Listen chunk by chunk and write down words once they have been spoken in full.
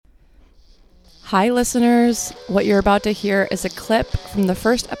Hi, listeners. What you're about to hear is a clip from the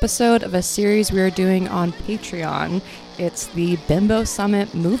first episode of a series we are doing on Patreon. It's the Bimbo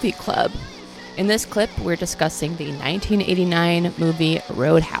Summit Movie Club. In this clip, we're discussing the 1989 movie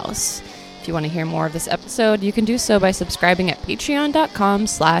Roadhouse. If you want to hear more of this episode, you can do so by subscribing at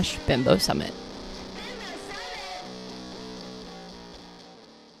patreon.com/Bimbo Summit.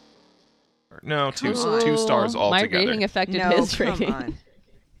 No, two stars altogether. My rating affected his rating. On.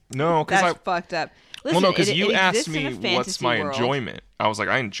 No, because That's fucked up. Listen, because it you asked exists in a me fantasy what's my world. enjoyment. I was like,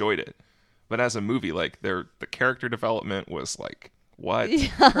 I enjoyed it, but as a movie, like the character development was like, what?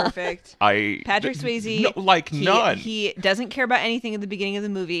 Perfect. Patrick Swayze, no, like none. He doesn't care about anything at the beginning of the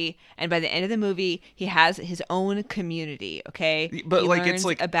movie, and by the end of the movie, he has his own community. Okay, But he like, learns it's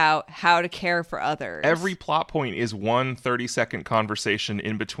like about how to care for others. every plot point is one 30-second conversation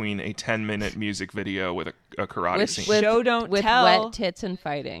in between a 10-minute music video with a karate scene. Show don't with tell. wet tits and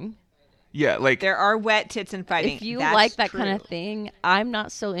fighting. Yeah, like There are wet tits and fighting. If you That's like that true. kind of thing, I'm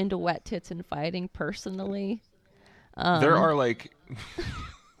not so into wet tits and fighting personally. there are like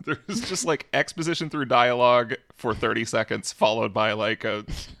there's just like exposition through dialogue for 30 seconds followed by like a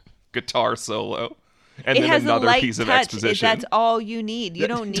guitar solo and It then has another a light piece of touch. exposition. That's all you need. You That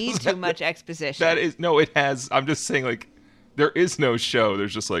don't need doesn't- too much exposition. That is no, it has. I'm just saying, like, there is no show.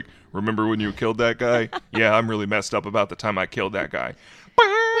 There's just like, remember when you killed that guy? Yeah, I'm really messed up about the time I killed that guy.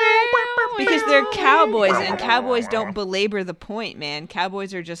 Because they're cowboys, and cowboys don't belabor the point, man.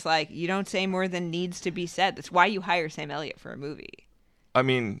 Cowboys are just like, you don't say more than needs to be said. That's why you hire Sam Elliott for a movie. I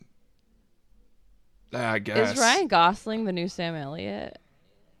mean, I guess. Is Ryan Gosling the new Sam Elliott?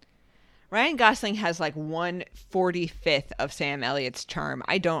 Ryan Gosling has like 1/45th of Sam Elliott's charm.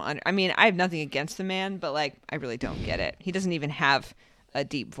 I have nothing against the man, but like, I really don't get it. He doesn't even have a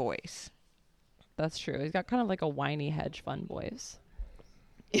deep voice. That's true. He's got kind of like a whiny hedge fund voice.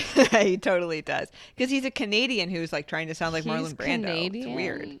 He totally does. Because he's a Canadian who's like trying to sound like He's Marlon Brando. Canadian? It's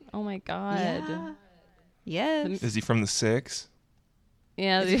weird. Oh my god. Yeah. Yes. Is he from the Six?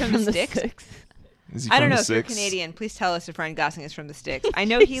 Yeah, Is he he's from the Sticks? Six. Is he I from don't know the if you're Six? Canadian. Please tell us if Ryan Gosling is from the Sticks. I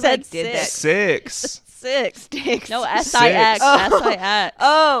know he said like did six. that. Six. Six. Sticks. No, Six. S-I-X. Oh. S-I-X.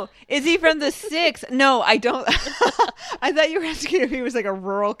 Oh, is he from the Six? No, I don't. I thought you were asking if he was like a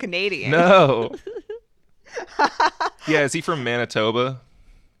rural Canadian. No. Yeah, is he from Manitoba?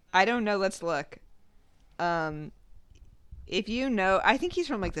 I don't know. Let's look. If you know, I think he's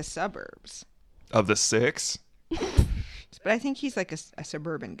from like the suburbs, Of the Six? but I think he's like a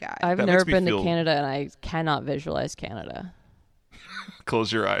suburban guy. I've That never makes me been feel- to Canada, and I cannot visualize Canada.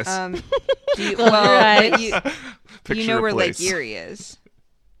 Close your eyes. Do you, Close your well, eyes. you Picture know a where place. Lake Erie is.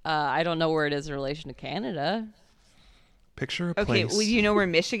 I don't know where it is in relation to Canada. Picture a Okay, place well, you know where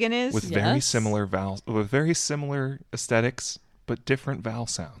Michigan is? with very Yes. similar vowels, with very similar aesthetics, but different vowel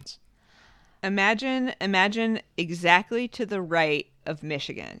sounds. Imagine exactly to the right of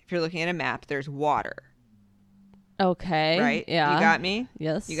Michigan. If you're looking at a map, there's water, Okay. right? Yeah. You got me?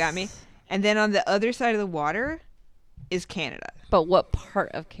 Yes. You got me? And then on the other side of the water is Canada. But what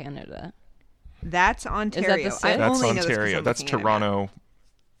part of Canada? That's Ontario. Six? I That's only know this 'cause Ontario. I'm That's looking at a map. Toronto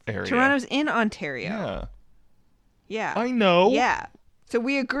area. Toronto's in Ontario. Yeah. Yeah. I know. Yeah. So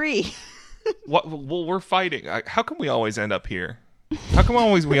we agree. What? Well, we're fighting. How come we always end up here? How come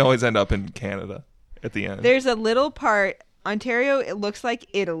we always end up in Canada at the end? There's a little part. Ontario, it looks like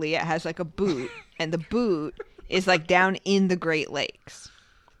Italy. It has like a boot, and the boot is like down in the Great Lakes.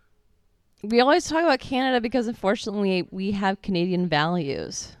 We always talk about Canada because, unfortunately, we have Canadian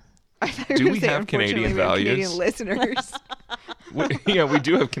values. I thought you were Do gonna we say, have unfortunately, Canadian we have values? Canadian listeners. Yeah, we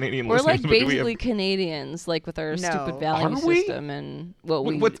do have Canadian We're listeners, like but do we basically have... Canadians, like with our No. stupid value Are we? system and what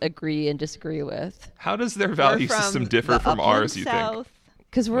we What- agree and disagree with. How does their value We're from system differ the from Upland ours, you think? South.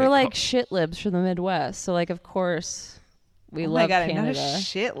 Because we're Like, like shit libs from the Midwest. So, like, of course, we Oh love my god, I'm not Canada. a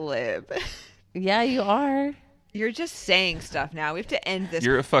shit lib. Yeah, you are. You're just saying stuff now. We have to end this.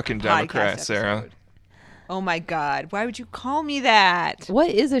 You're a fucking podcast Democrat, Sarah. episode. Oh my god, why would you call me that? What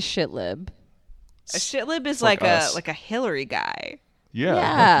is a shit lib? A shit lib is like like us. a Hillary guy.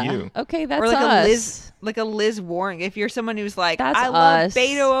 Yeah, like you. Okay, that's Or like us. a Liz Warren. If you're someone who's like, That's I love us.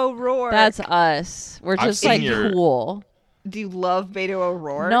 Beto O'Rourke. That's us. We're I've just seen like your- cool. Do you love Beto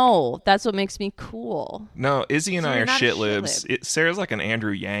O'Rourke? No, that's what makes me cool. No, Izzy and So I you're are not a shit shit libs. lib. Sarah's like an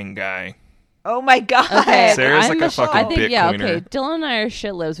Andrew Yang guy. Oh my god. Okay, Sarah's I'm like a Michelle. fucking I think yeah. Bitcoiner. Okay, Dylan and I are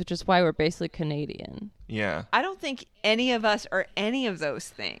shit libs, which is why we're basically Canadian. Yeah. I don't think any of us are any of those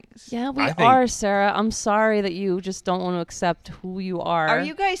things. Yeah, we I think- are, Sarah. I'm sorry that you just don't want to accept who you are. Are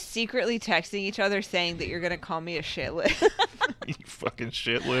you guys secretly texting each other saying that you're going to call me a shit lib? You fucking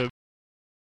shit lib.